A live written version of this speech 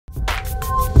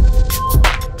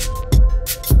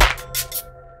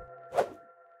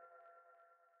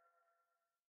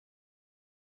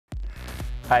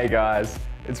Hey guys,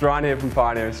 it's Ryan here from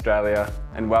Pioneer Australia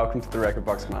and welcome to the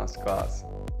rekordbox Masterclass.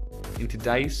 In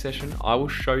today's session, I will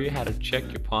show you how to check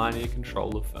your Pioneer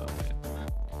controller firmware.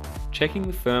 Checking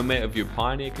the firmware of your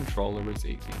Pioneer controller is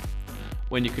easy.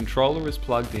 When your controller is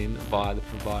plugged in via the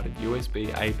provided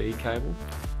USB A/B cable,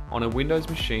 on a Windows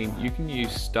machine you can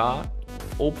use Start,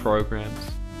 All Programs,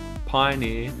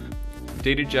 Pioneer,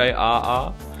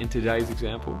 D2J-RR in today's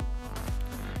example,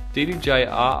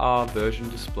 D2J-RR version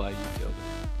display utility.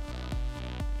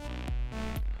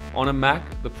 On a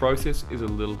Mac, the process is a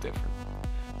little different.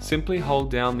 Simply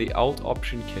hold down the Alt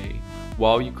Option key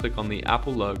while you click on the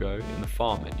Apple logo in the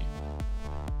File menu.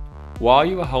 While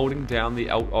you are holding down the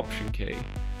Alt Option key,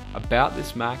 About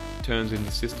This Mac turns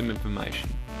into System Information.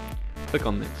 Click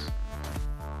on this.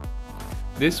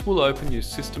 This will open your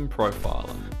system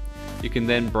profiler. You can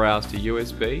then browse to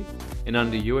USB, and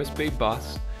under USB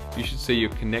bus, you should see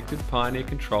your connected Pioneer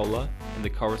controller and the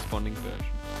corresponding version.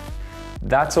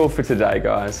 That's all for today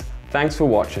guys. Thanks for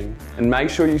watching and make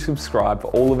sure you subscribe for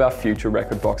all of our future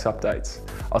rekordbox updates.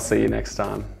 I'll see you next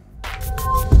time.